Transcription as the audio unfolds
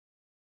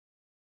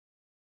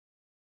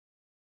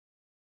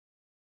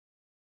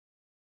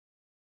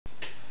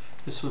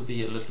This will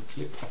be a little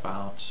clip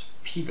about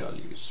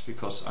p-values,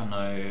 because I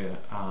know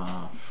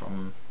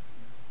from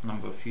a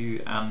number of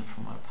you and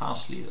from my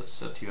past leaders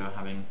that you are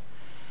having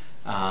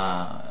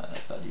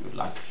that you would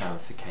like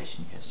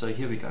clarification here. So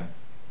here we go.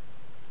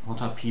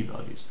 What are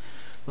p-values?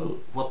 Well,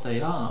 what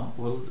they are,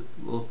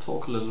 we'll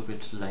talk a little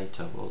bit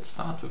later. We'll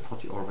start with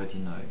what you already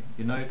know.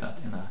 You know that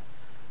in a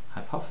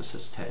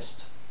hypothesis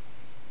test,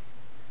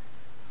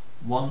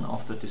 one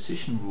of the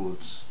decision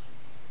rules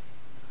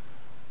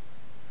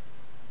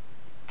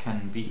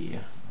can be,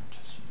 I'll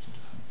just use a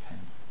different pen,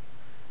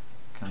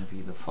 can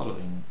be the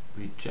following: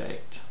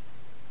 reject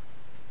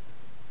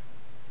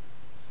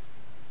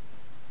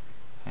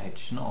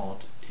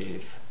H0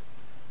 if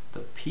the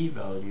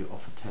p-value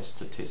of a test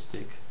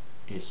statistic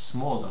is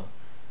smaller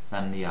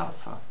than the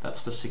alpha.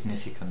 That's the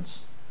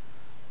significance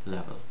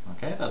level.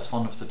 Okay, that's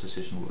one of the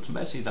decision rules, and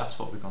basically that's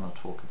what we're going to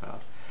talk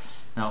about.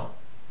 Now,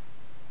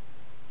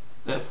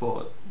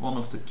 therefore, one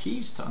of the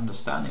keys to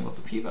understanding what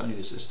the p-value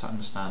is to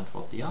understand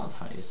what the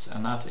alpha is,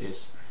 and that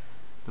is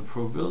the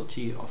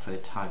probability of a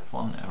type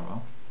 1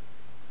 error.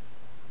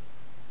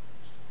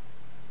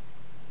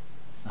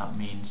 That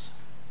means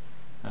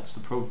that's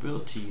the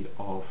probability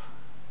of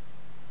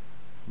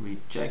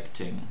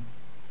rejecting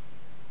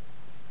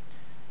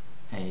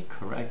a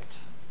correct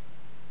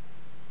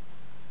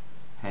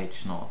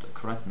H0, a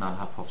correct null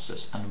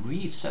hypothesis, and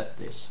reset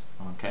this.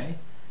 Okay,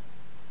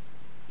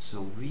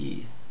 so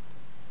we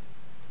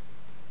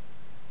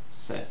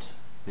set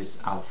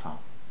this alpha.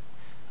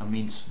 That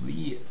means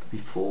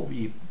before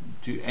we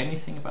do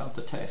anything about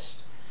the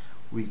test,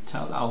 we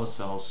tell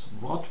ourselves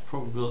what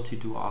probability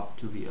do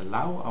we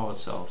allow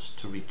ourselves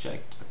to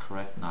reject a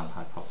correct null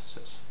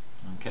hypothesis.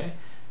 Okay,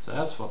 so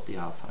that's what the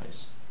alpha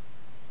is.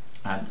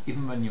 And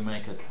even when you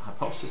make a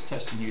hypothesis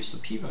test and use the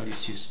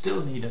p-values, you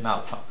still need an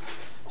alpha.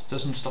 It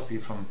doesn't stop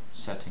you from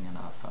setting an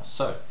alpha.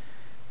 So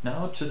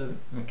now to the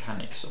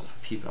mechanics of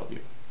a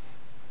p-value.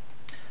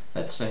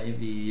 Let's say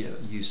we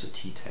use a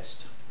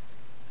t-test.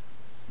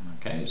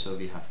 Okay, so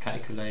we have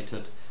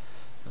calculated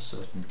a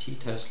certain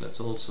t-test. Let's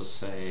also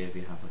say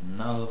we have a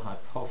null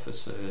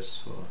hypothesis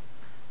for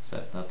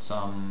set that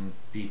some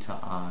beta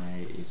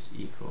I is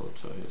equal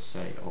to,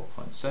 say,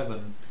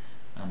 0.7,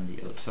 and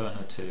the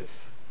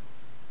alternative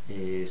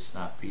is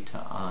that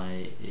beta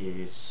I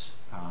is,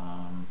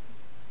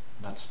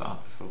 let's start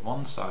with a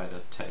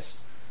one-sided test,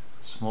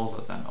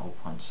 smaller than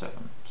 0.7.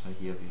 So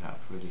here we have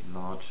really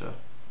larger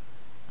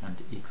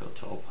and equal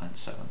to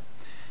 0.7.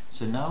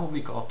 So now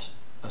we got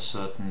a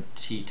certain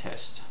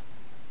t-test.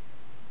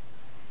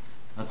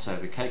 Let's say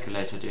we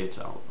calculated it.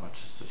 I'll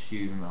just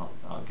assume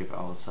I'll give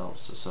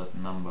ourselves a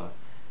certain number,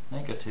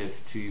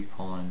 negative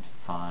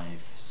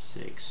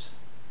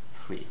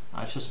 2.563.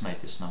 I just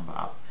made this number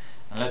up.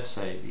 And let's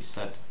say we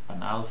set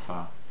an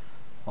alpha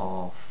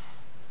of,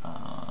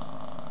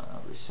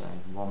 we say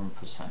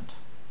 1%.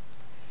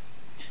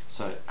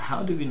 So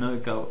how do we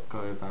go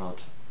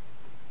about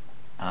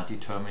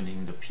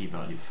determining the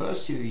p-value?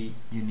 First, you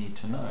need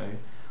to know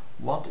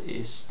what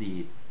is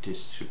the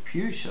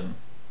distribution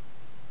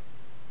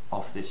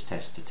of this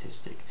test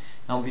statistic.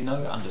 Now we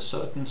know under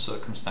certain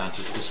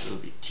circumstances this will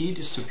be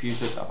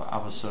t-distributed, under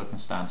other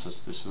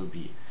circumstances this will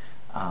be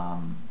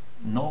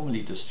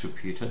normally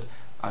distributed.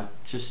 I'll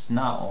just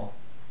now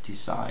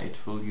decide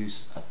we'll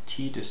use a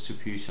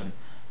t-distribution,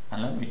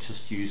 and let me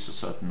just use a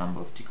certain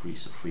number of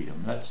degrees of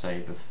freedom. Let's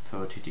say with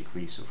 30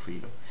 degrees of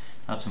freedom.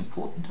 Now it's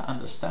important to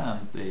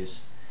understand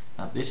this.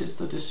 Now this is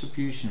the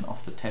distribution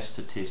of the test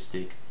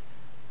statistic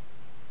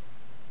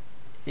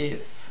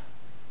if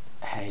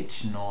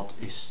H0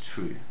 is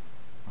true.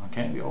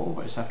 Okay, we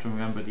always have to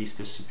remember these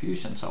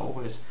distributions are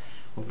always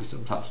what we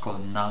sometimes call a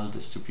null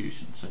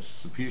distribution. So it's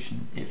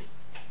distribution if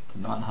the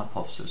null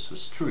hypothesis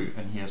was true,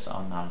 and here's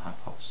our null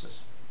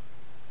hypothesis.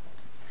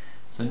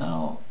 So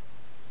now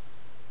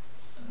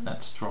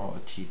let's draw a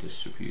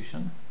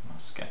t-distribution. I'll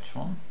sketch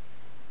one.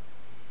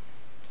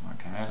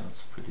 Okay,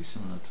 that's pretty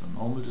similar to a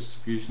normal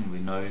distribution. We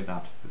know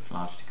that with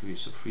large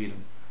degrees of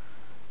freedom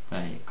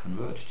they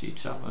converge to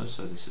each other,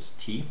 so this is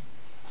t.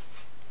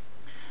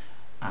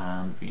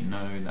 And we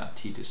know that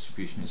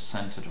t-distribution is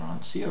centered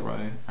around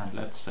 0, and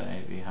let's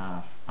say we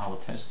have our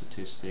test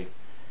statistic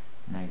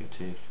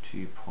negative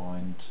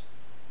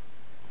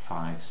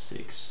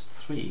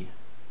 2.563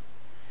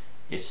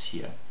 is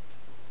here.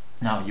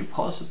 Now you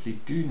possibly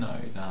do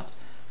know that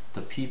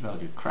the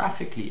p-value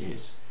graphically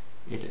is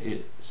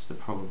the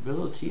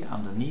probability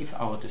underneath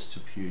our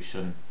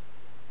distribution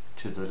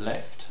to the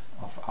left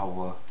of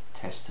our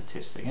test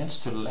statistic. And it's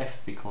to the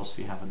left because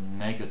we have a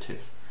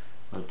negative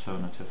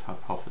alternative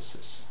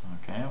hypothesis.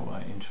 Okay,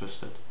 we're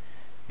interested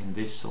in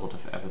this sort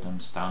of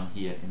evidence down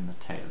here in the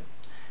tail.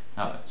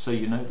 Now, so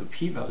you know the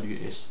p-value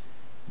is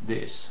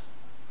this,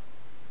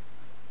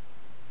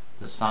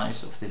 the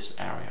size of this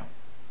area.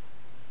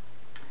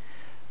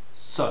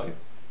 So,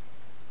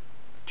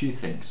 two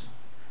things.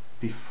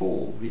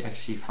 Before we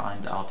actually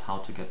find out how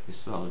to get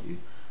this value,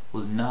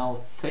 we'll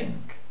now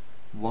think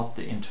what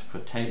the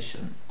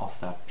interpretation of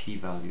that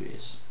p-value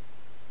is.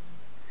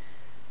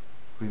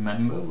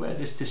 Remember where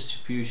this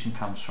distribution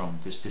comes from.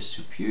 This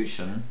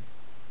distribution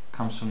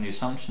comes from the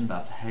assumption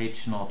that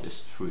H0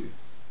 is true.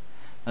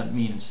 That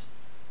means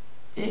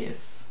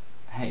if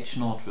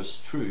H0 was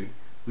true,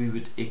 we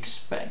would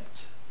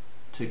expect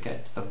to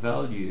get a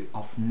value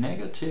of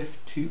negative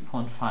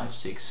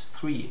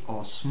 2.563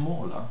 or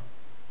smaller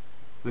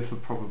with a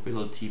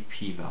probability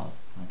p-val.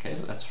 Okay,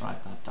 so let's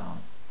write that down.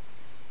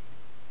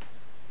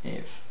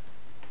 If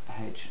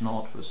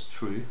H0 was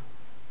true,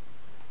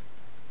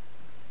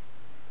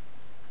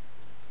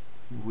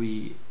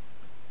 we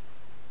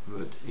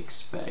would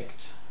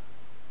expect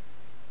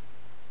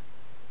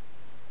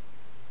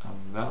a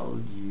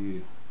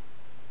value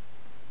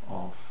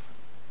of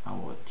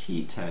our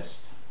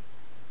t-test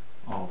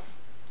of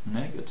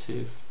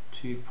negative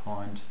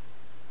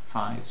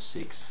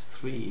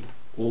 2.563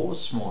 or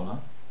smaller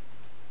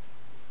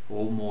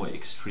or more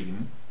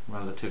extreme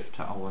relative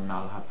to our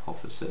null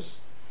hypothesis,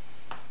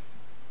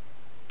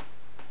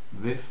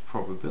 with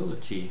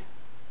probability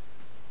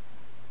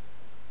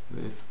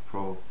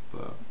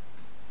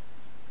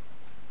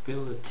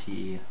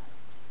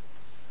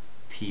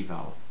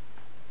p-val.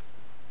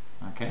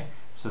 Okay,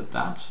 so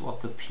that's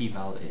what the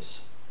p-val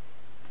is.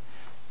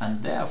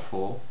 And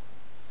therefore,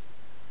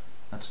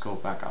 let's go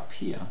back up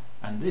here,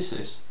 and this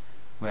is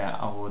where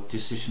our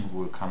decision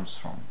rule comes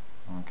from.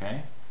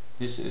 Okay,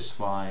 this is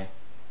why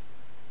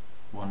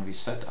when we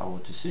set our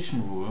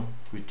decision rule,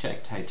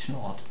 reject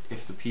H0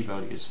 if the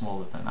p-value is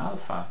smaller than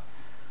alpha.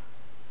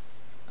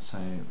 So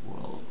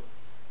we'll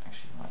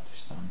actually write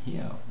this down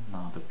here.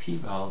 Now the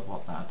p-val,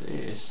 what that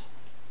is,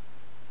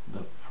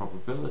 the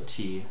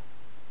probability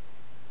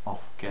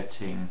of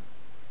getting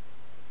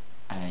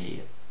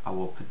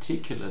our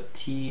particular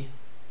t-test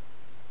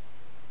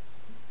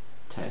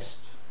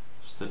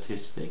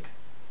statistic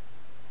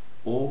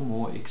or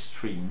more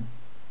extreme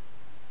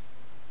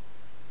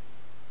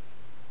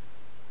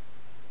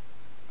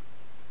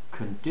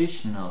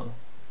conditional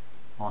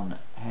on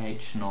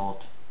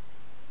H0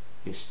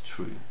 is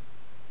true.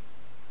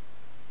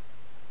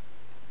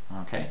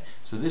 Okay,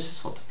 so this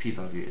is what the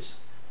p-value is.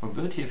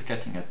 Probability of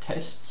getting a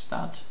test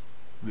stat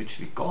which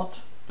we got,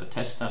 the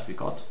test stat we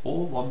got,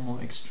 or one more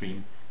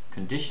extreme,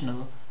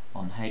 conditional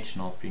on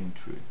H0 being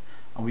true.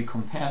 And we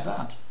compare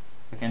that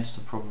against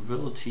the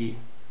probability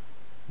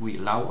we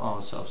allow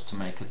ourselves to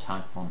make a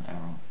type 1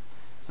 error.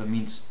 So it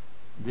means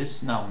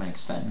this now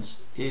makes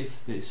sense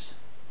if this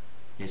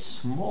is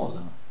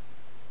smaller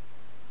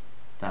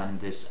than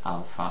this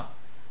alpha.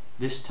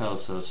 This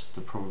tells us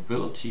the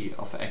probability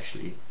of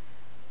actually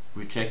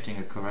rejecting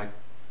a correct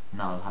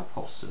null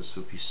hypothesis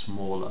would be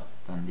smaller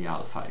than the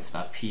alpha if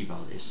that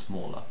p-val is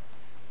smaller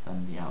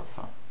than the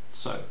alpha.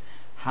 So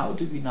how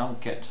do we now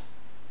get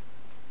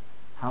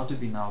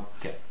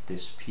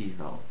this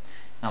p-val?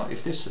 Now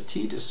if this is a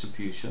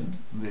t-distribution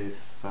with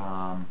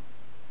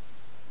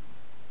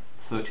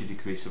 30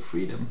 degrees of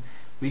freedom,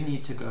 we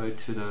need to go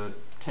to the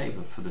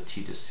table for the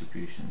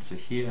t-distribution. So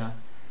here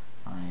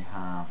I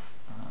have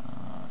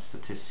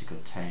statistical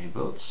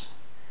tables.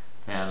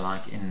 They are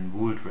like in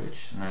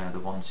Wooldridge, and they're the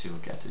ones you'll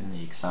get in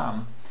the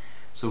exam.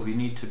 So we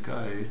need to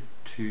go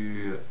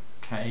to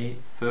K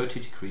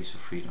 30 degrees of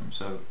freedom.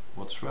 So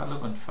what's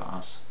relevant for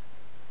us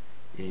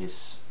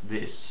is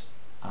this,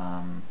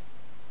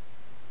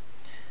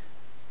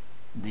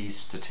 these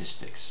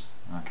statistics.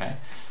 Okay,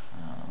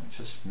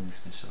 just move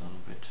this a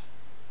little bit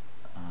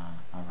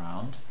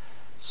around.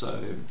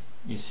 So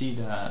you see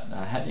the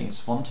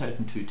headings one-tailed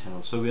and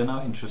two-tailed. So we are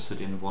now interested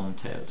in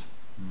one-tailed.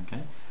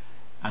 Okay.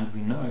 And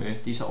we know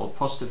these are all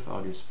positive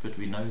values, but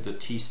we know the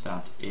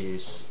t-stat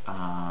is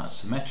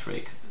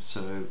symmetric,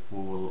 so we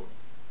will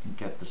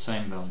get the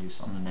same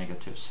values on the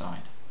negative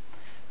side.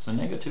 So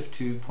negative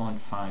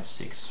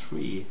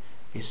 2.563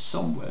 is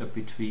somewhere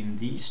between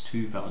these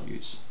two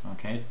values,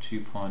 okay,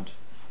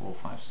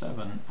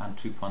 2.457 and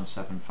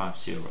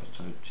 2.750.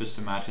 So just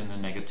imagine the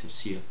negatives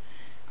here,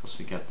 because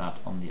we get that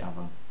on the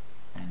other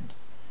end.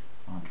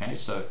 Okay,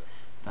 so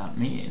that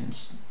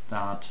means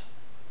that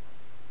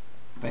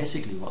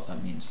basically what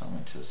that means, let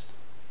me just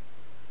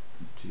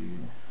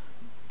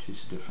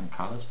choose different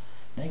colors.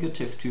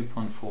 Negative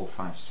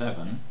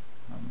 2.457,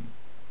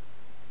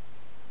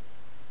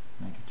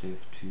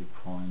 negative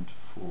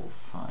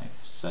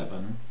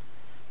 2.457.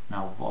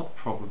 Now what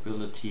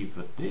probability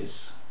would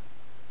this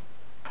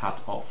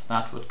cut off?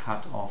 That would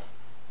cut off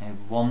a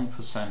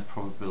 1%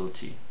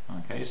 probability.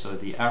 Okay, so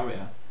the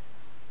area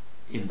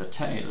in the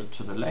tail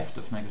to the left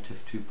of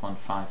negative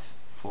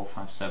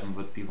 2.457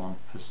 would be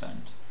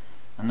 1%.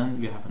 And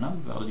then we have another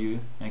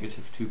value,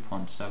 negative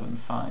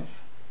 2.75.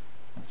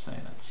 Let's say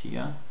that's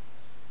here.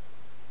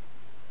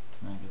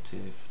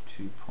 Negative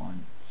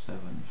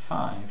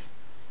 2.75.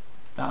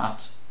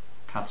 That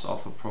cuts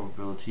off a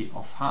probability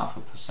of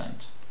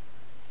 0.5%.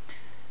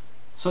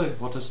 So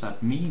what does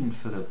that mean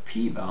for the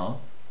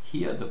p-val?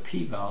 Here the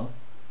p-val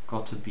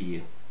got to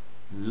be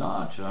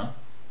larger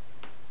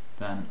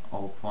than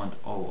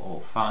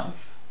 0.005,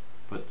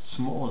 but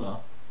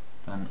smaller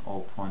than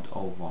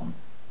 0.01.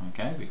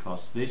 Okay,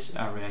 because this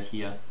area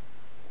here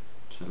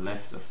to the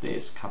left of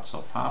this cuts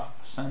off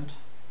 0.5%.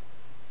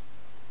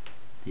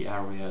 The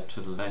area to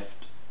the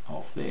left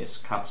of this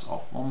cuts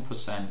off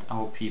 1%,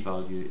 our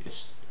p-value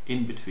is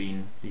in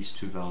between these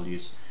two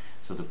values,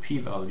 so the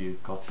p-value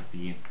got to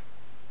be,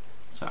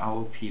 so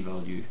our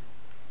p-value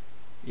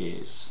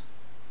is,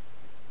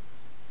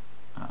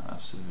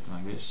 let's do it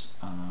like this,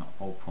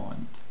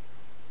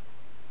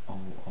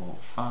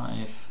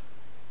 0.005,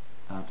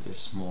 that is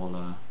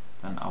smaller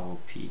than our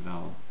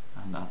p-val,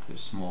 and that is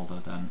smaller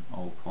than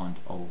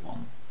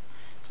 0.01.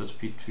 So it's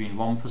between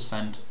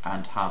 1%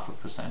 and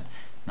 0.5%.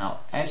 Now,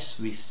 as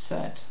we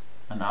set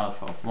an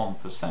alpha of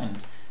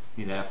 1%,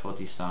 we therefore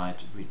decide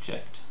to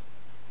reject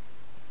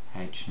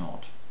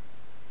H0.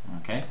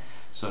 Okay,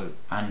 so,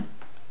 and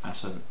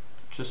as a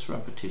just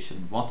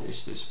repetition, what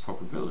is this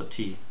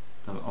probability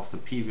of the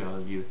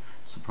p-value?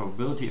 It's the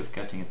probability of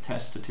getting a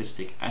test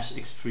statistic as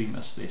extreme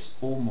as this,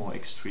 or more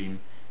extreme,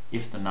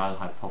 if the null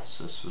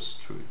hypothesis was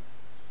true.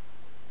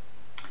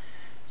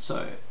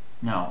 So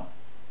now,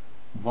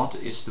 what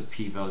is the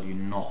p-value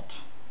not?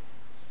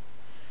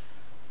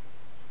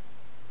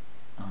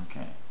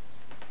 Okay,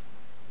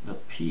 the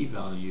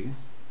p-value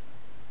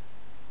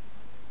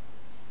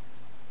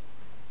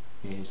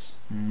is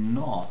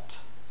not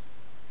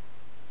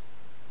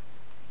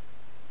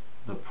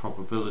the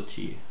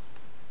probability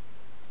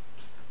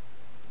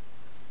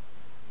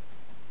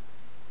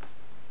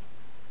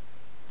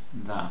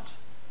that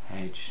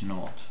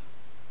H0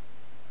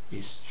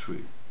 is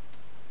true.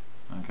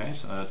 Okay,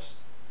 so that's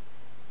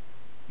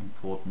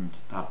important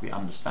that we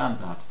understand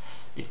that.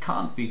 It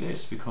can't be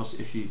this, because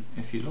if you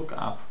look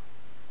up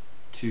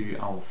to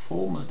our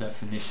formal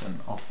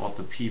definition of what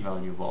the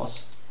p-value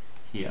was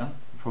here,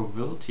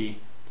 probability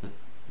that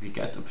we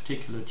get a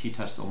particular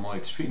t-test or more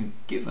extreme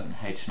given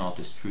H0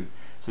 is true.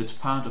 So it's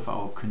part of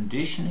our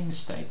conditioning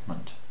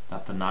statement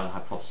that the null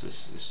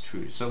hypothesis is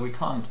true. So we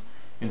can't,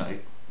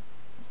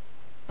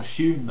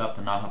 assume that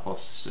the null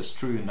hypothesis is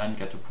true and then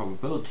get a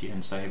probability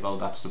and say, well,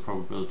 that's the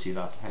probability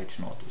that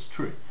H0 is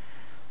true.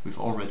 We've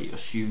already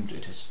assumed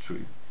it is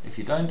true. If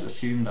you don't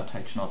assume that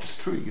H0 is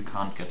true, you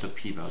can't get a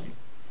p-value.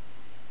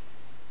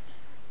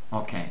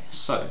 Okay,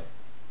 so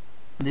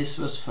this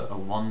was for a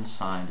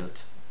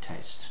one-sided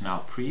test.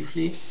 Now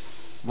briefly,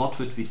 what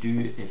would we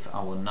do if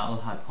our null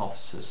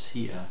hypothesis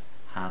here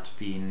had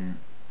been,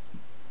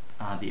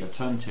 the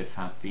alternative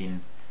had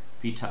been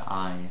beta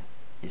I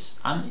is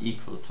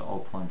unequal to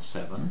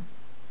 0.7?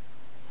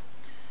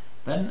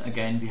 Then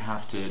again we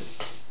have to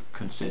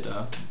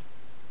consider,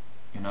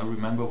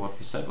 remember what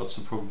we said, what's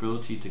the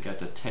probability to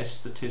get a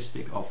test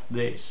statistic of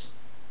this,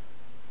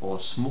 or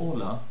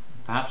smaller,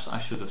 perhaps I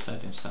should have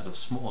said instead of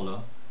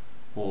smaller,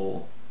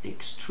 or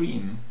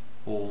extreme,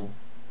 or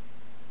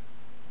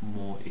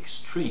more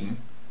extreme.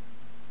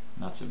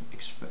 That's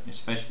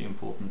especially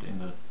important in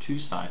the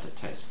two-sided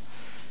test.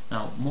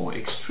 Now, more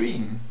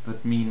extreme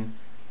would mean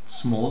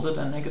smaller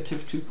than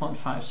negative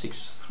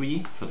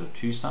 2.563 for the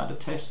two-sided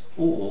test,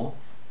 or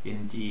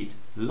indeed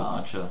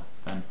larger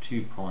than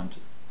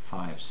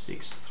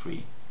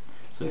 2.563.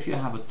 So if you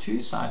have a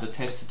two-sided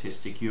test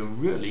statistic, you're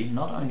really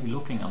not only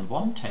looking on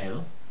one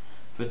tail,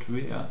 but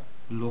we are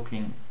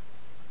looking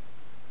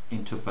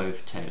into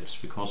both tails,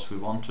 because we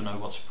want to know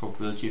what's the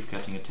probability of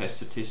getting a test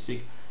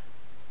statistic,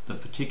 the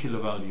particular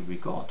value we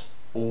got,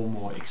 or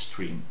more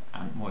extreme,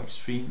 and more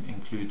extreme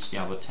includes the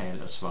other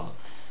tail as well.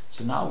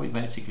 So now we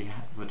basically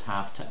would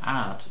have to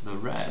add the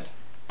red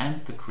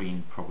and the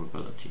green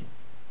probability.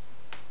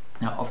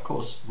 Now of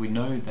course we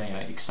know they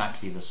are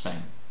exactly the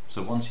same,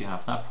 so once you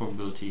have that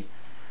probability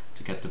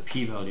to get the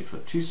p-value for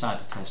a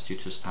two-sided test, you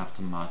just have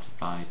to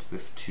multiply it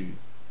with 2.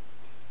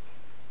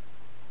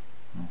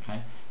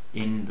 Okay,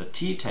 in the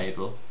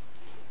t-table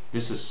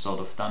this is sort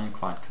of done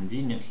quite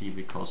conveniently,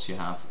 because you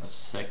have a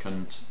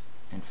second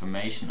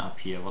information up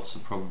here, what's the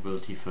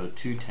probability for a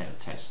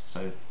two-tailed test.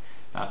 So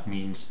that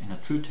means in a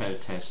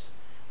two-tailed test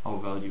our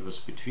value was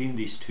between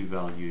these two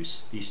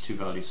values. These two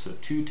values for a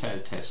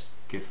two-tailed test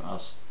give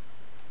us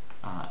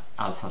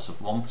alphas of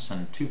 1%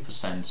 and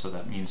 2%, so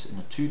that means in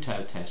a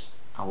two-tailed test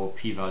our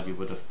p-value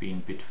would have been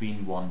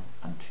between 1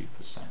 and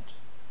 2%.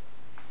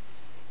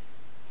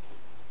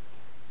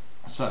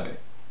 So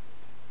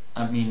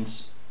that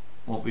means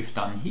what we've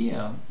done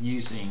here,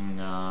 using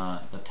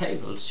the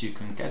tables, you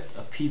can get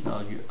a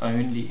p-value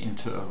only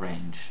into a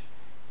range.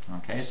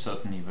 Okay,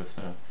 certainly with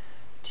the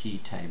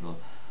t-table.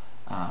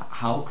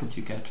 How could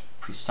you get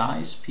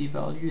precise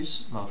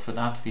p-values? Well, for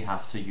that we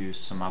have to use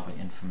some other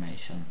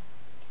information.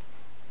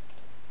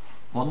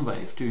 One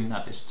way of doing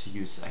that is to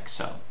use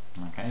Excel.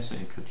 Okay, so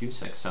you could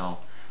use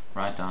Excel,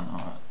 write down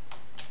our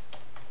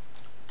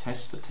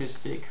test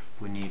statistic,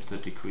 we need the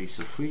degrees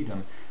of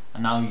freedom,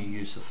 and now you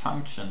use a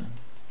function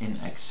in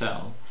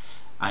Excel,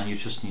 and you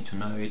just need to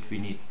know it. We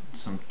need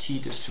some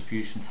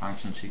t-distribution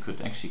functions. You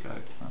could actually go,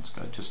 let's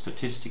go to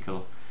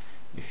statistical.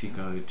 If you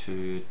go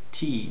to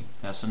t,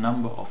 there's a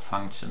number of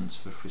functions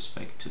with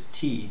respect to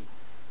t.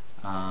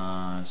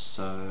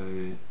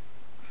 So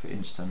for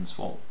instance,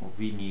 what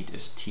we need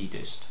is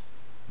tdist.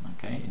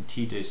 Okay, in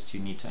tdist you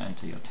need to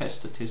enter your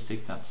test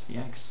statistic, that's the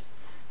x,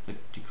 the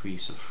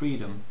degrees of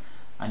freedom,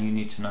 and you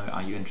need to know,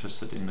 are you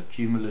interested in the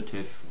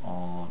cumulative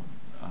or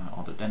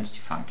or the density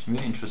function.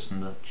 We're interested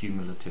in the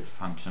cumulative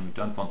function. We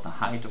don't want the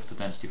height of the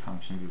density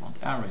function, we want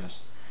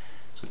areas.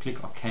 So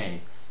click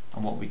OK,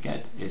 and what we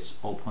get is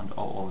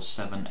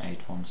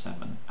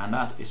 0.007817, and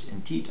that is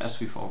indeed, as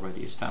we've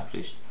already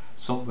established,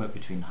 somewhere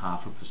between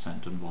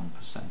 0.5% and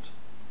 1%.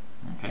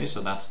 Okay,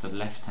 so that's the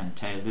left-hand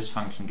tail. This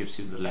function gives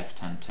you the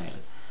left-hand tail.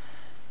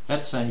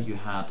 Let's say you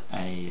had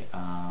a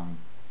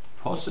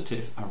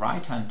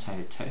right-hand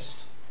tail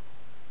test,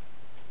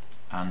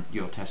 and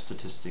your test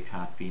statistic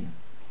had been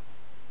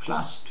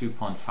plus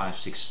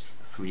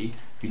 2.563.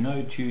 You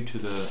know, due to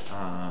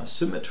the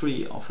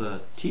symmetry of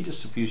a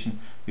t-distribution,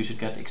 you should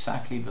get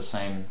exactly the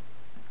same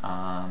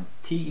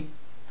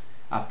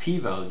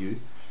p-value.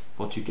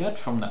 What you get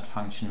from that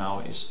function now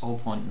is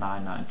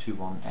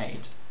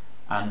 0.99218,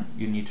 and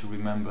you need to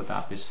remember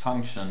that this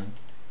function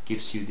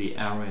gives you the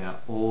area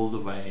all the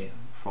way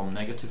from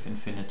negative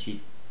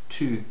infinity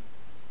to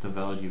the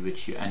value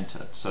which you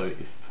entered. So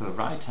if for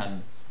right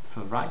tail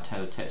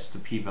test, the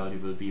p-value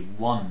will be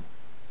 1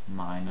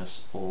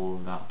 minus all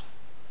that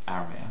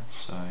area.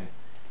 So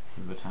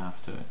we would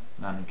have to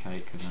then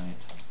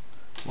calculate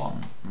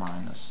 1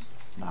 minus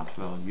that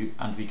value,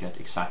 and we get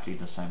exactly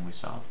the same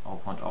result,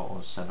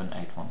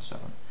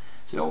 0.007817.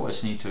 So you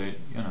always need to,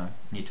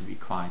 be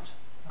quite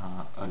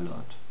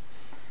alert.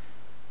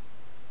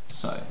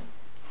 So,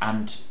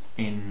 and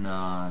in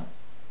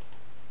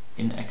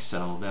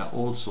Excel there are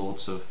all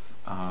sorts of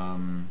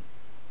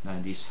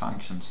these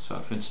functions. So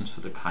for instance, for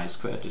the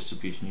chi-square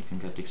distribution, you can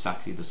get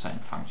exactly the same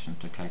function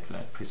to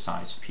calculate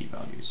precise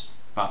p-values,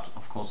 but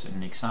of course in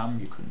an exam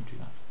you couldn't do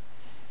that.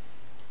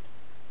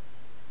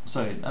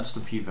 So that's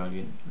the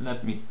p-value.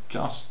 Let me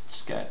just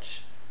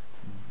sketch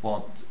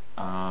what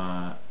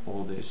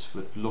all this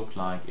would look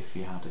like if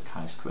we had a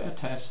chi-square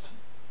test.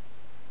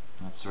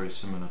 That's very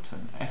similar to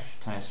an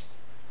f-test.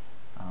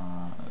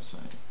 So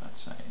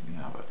let's say we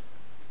have a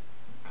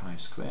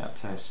chi-square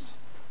test.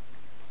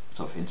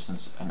 So for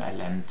instance, an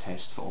LM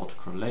test for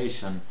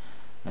autocorrelation.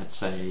 Let's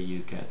say you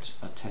get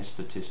a test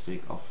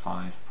statistic of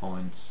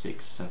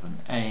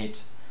 5.678.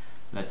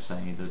 Let's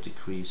say the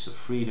degrees of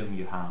freedom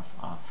you have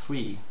are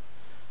 3.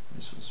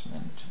 This was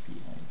meant to be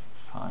a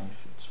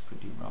 5. It's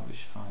pretty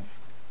rubbish 5.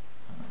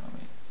 Let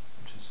me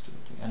just do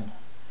it again.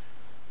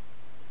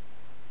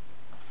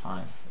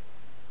 5.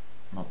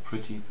 Not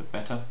pretty, but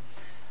better.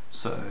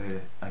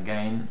 So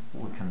again,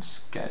 we can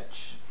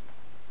sketch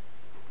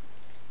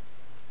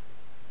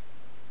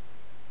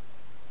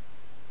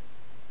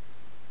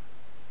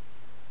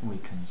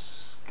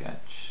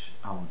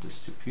our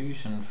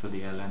distribution for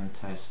the LM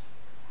test.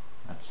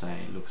 Let's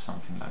say it looks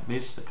something like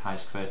this, the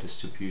chi-square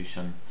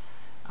distribution.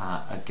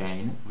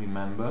 Again,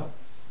 remember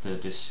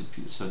the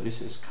so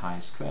this is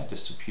chi-square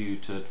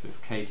distributed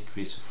with k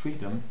degrees of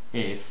freedom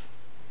if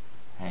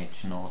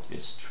h0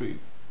 is true.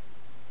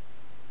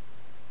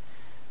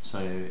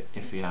 So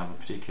if we have a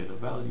particular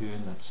value,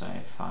 let's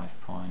say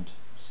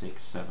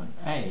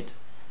 5.678,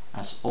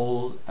 as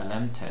all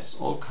LM tests,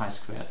 all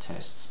chi-square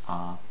tests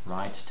are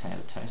right tail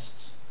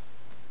tests.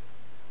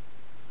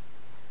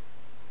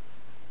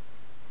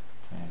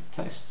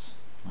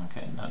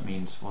 Okay, and that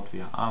means what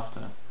we are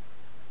after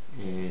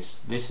is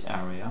this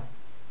area.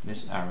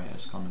 This area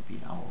is going to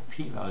be our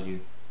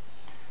p-value.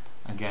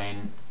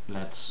 Again,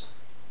 let's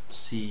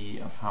see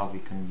of how we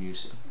can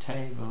use a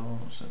table.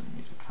 So we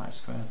need a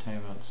chi-square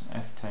table, it's an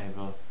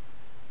f-table,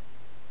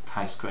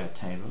 chi-square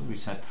table. We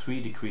said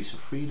 3 degrees of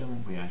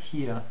freedom. We are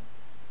here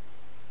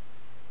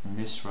in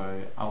this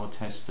row. Our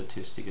test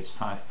statistic is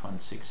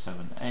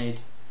 5.678.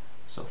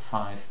 So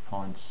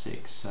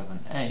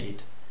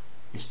 5.678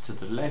 is to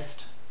the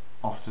left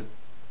of the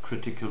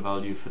critical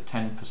value for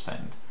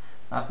 10%.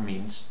 That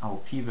means our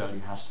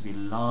p-value has to be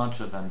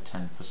larger than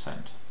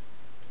 10%.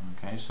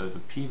 Okay, so the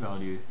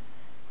p-value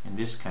in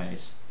this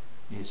case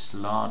is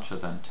larger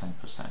than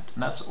 10%,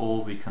 and that's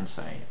all we can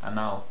say. And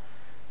now,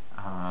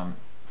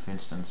 for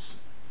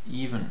instance,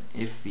 even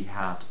if we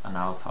had an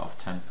alpha of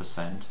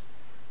 10%,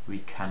 we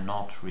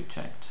cannot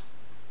reject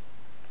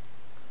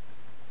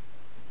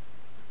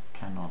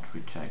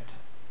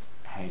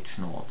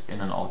h0 in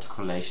an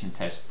autocorrelation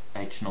test.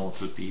 H0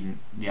 would be in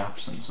the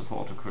absence of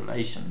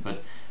autocorrelation,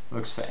 but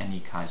works for any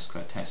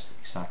chi-square test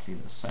exactly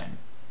the same.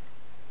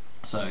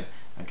 So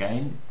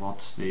again,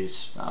 what's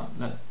this?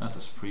 Let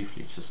us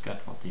briefly just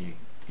get what the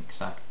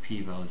exact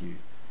p-value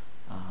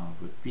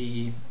would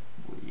be.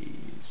 We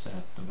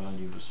said the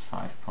value was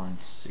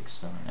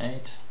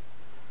 5.678.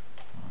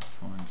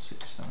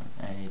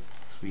 5.678.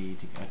 3.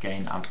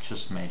 Again, I've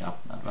just made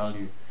up that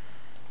value.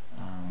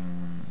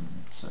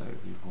 So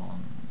we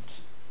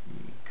want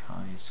the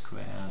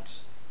chi-squared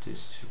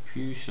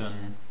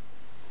distribution.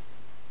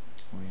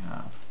 We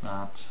have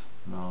that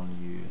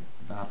value,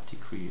 that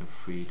degree of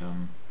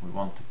freedom. We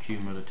want the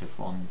cumulative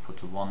one,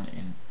 put a 1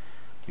 in.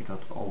 We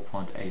got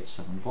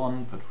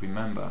 0.871, but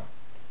remember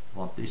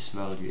what this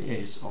value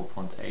is,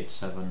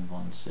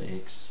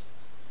 0.8716.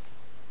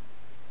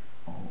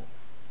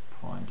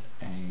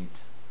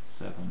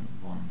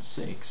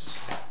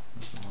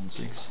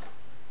 0.8716.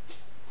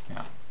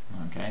 Yeah,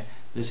 okay.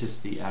 This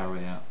is the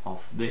area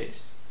of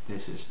this.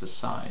 This is the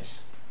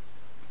size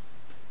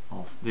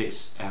of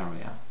this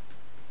area.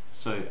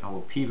 So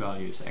our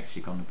p-value is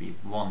actually going to be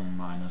 1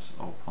 minus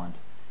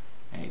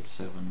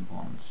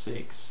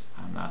 0.8716,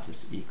 and that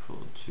is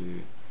equal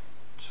to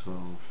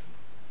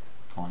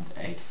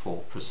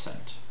 12.84%.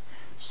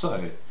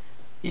 So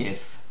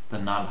if the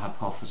null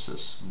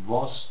hypothesis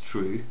was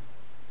true,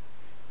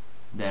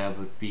 there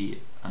would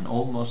be an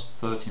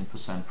almost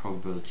 13%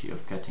 probability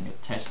of getting a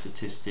test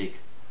statistic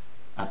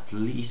at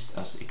least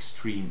as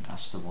extreme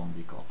as the one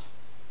we got.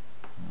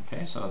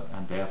 Okay, so,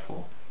 and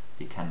therefore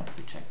we cannot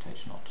reject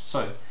H0.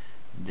 So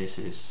this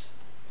is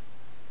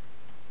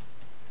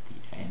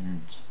the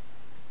end